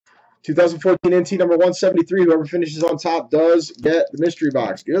2014 NT number 173. Whoever finishes on top does get the mystery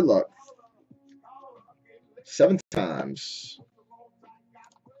box. Good luck. 7 times.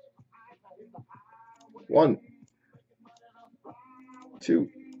 1, 2,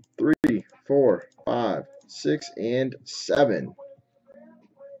 3, 4, 5, 6, and 7.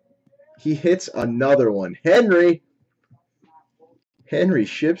 He hits another one. Henry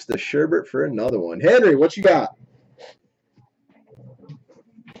ships the sherbet for another one. Henry, what you got?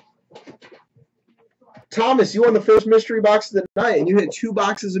 Thomas, you won the first mystery box of the night, and you hit 2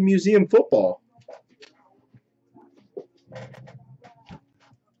 boxes of museum football.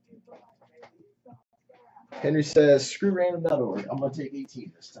 Henry says, screw random.org. I'm going to take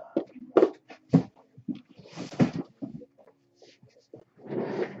 18 this time.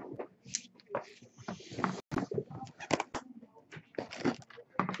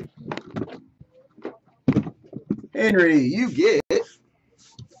 Henry, you get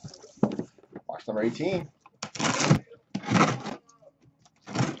box number 18.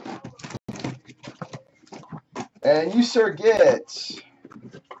 And you, sir, get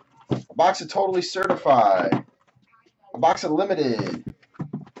a box of Totally Certified, a box of Limited,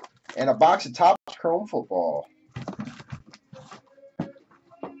 and a box of Topps Chrome Football.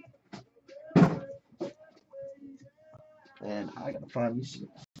 And I gotta find these.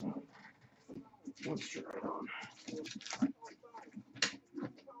 What's straight on?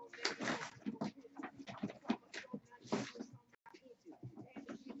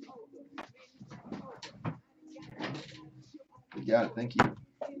 You got it, thank you.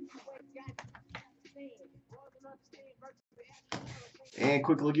 And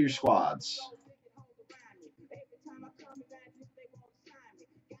quick look at your squads.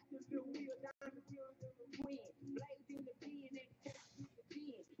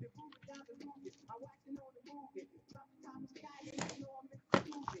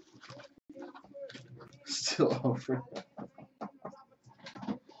 Still over.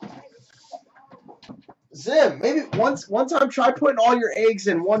 Zim, maybe one time try putting all your eggs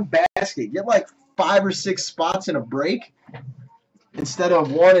in one basket. Get like 5 or 6 spots in a break instead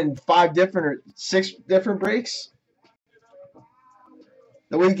of 1 in 5 different or 6 different breaks.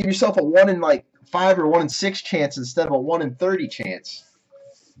 That way you give yourself a 1 in like 5 or 1 in 6 chance instead of a 1 in 30 chance.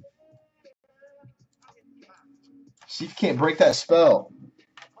 See if you can't break that spell.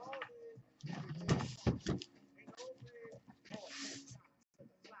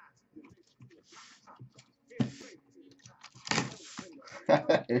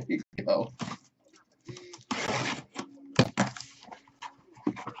 There you go.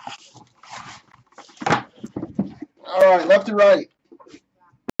 All right, left or right?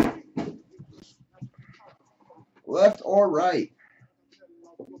 Left or right?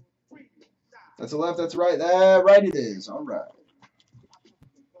 That's a left, that's a right. Right it is. All right.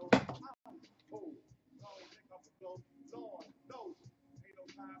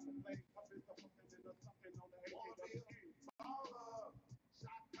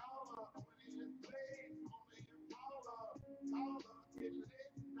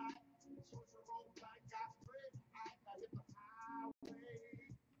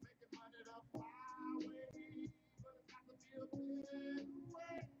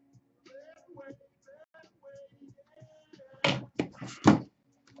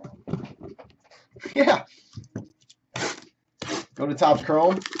 Yeah. Go to Topps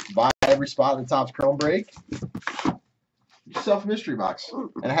Chrome, buy every spot in the Topps Chrome break. Get yourself a mystery box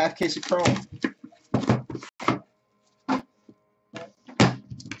and a half case of Chrome.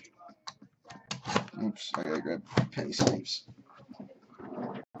 Oops, I gotta grab penny sleeves.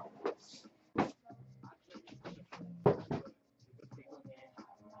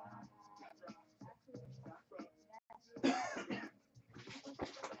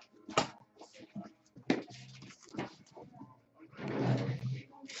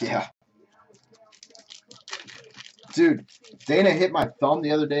 Yeah. Dude, Dana hit my thumb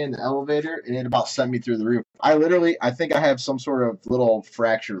the other day in the elevator and it about sent me through the roof. I think I have some sort of little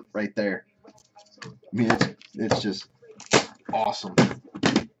fracture right there. I mean, it's just awesome.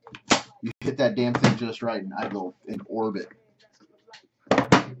 You hit that damn thing just right and I go in orbit.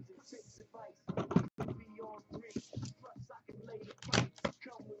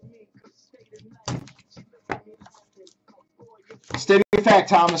 Stating a fact,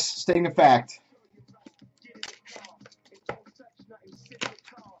 Thomas. Stating a fact.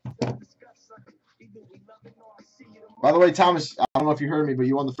 By the way, Thomas, I don't know if you heard me, but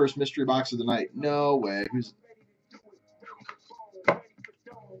you won the first mystery box of the night. No way. You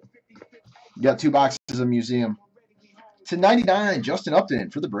got 2 boxes of museum. To 99, Justin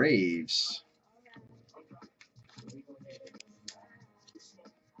Upton for the Braves.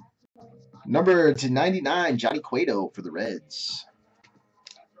 Number to 99, Johnny Cueto for the Reds.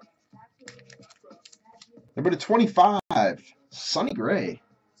 Number to 25, Sonny Gray.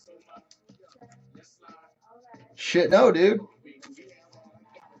 Shit, no, dude.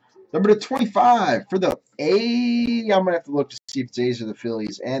 Number to 25 for the I'm going to have to look to see if it's A's or the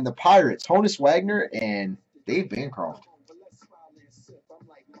Phillies. And the Pirates, Honus Wagner and Dave Bancroft.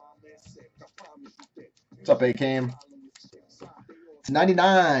 What's up, A-Cam? To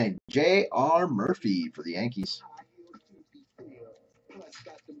 99, J.R. Murphy for the Yankees.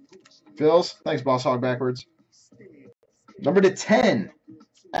 Phils, thanks, Boss Hog Backwards. Number to 10,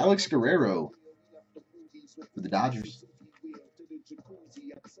 Alex Guerrero for the Dodgers.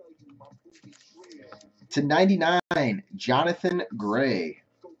 To 99, Jonathan Gray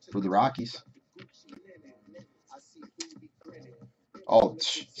for the Rockies. Oh,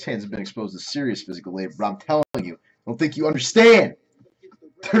 his hands have been exposed to serious physical labor, but I'm telling you, I don't think you understand.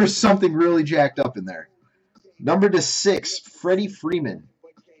 There's something really jacked up in there. Number to 6, Freddie Freeman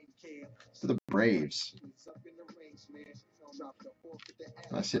for the Braves.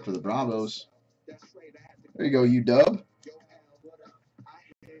 That's it for the Bravos. There you go, U-Dub.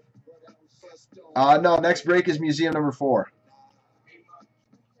 No, next break is museum number 4.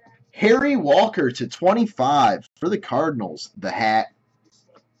 Harry Walker to 25 for the Cardinals. The hat.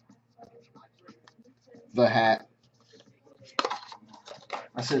 The hat.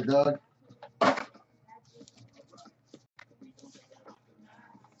 I said, Doug.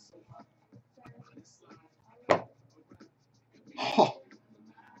 Oh.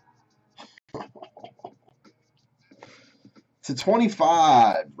 To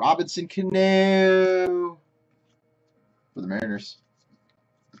 25, Robinson Cano for the Mariners.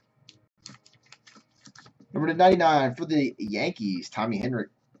 Number to 99 for the Yankees, Tommy Henrik.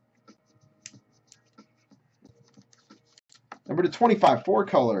 Number to 25,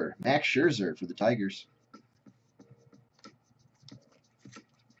 4-color, Max Scherzer for the Tigers.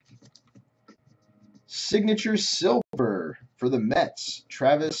 Signature silver for the Mets,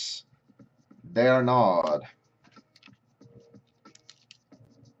 Travis Bernard.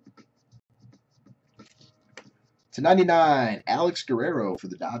 To 99, Alex Guerrero for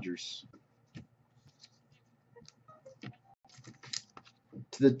the Dodgers.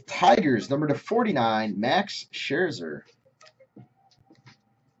 To the Tigers, number to 49, Max Scherzer.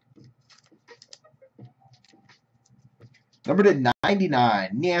 Number to 99,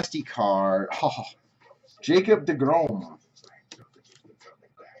 nasty card. Oh, Jacob deGrom.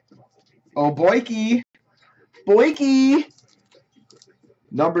 Oh, Boyke. Boyke.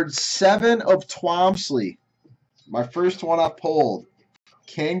 Numbered 7 of Twomsley. My first one I pulled.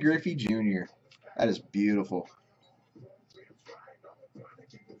 Ken Griffey Jr. That is beautiful.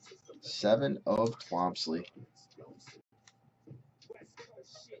 7 of Twomsley.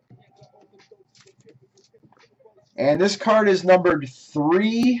 And this card is numbered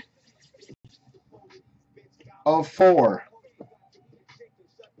 3 of 4.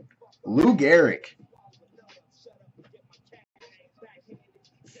 Lou Gehrig.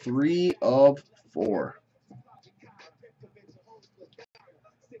 3 of 4.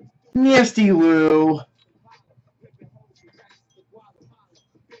 Nasty Lou.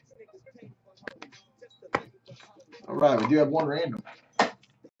 All right, we do have one random.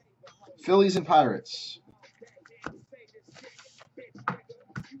 Phillies and Pirates.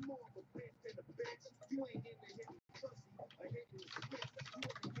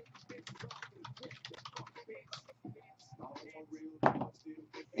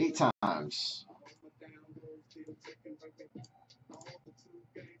 Eight times.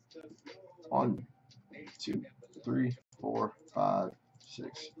 1, 2, 3, 4, 5,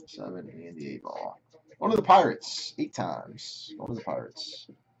 6, 7, and the 8 ball. One of the Pirates. 8 times. One of the Pirates.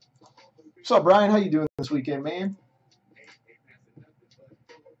 What's up, Brian? How you doing this weekend, man?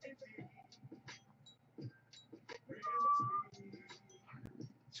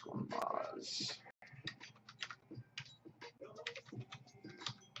 Let's go on Mars.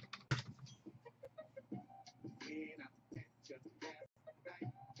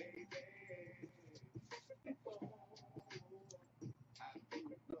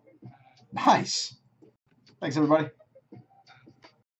 Nice. Thanks, everybody.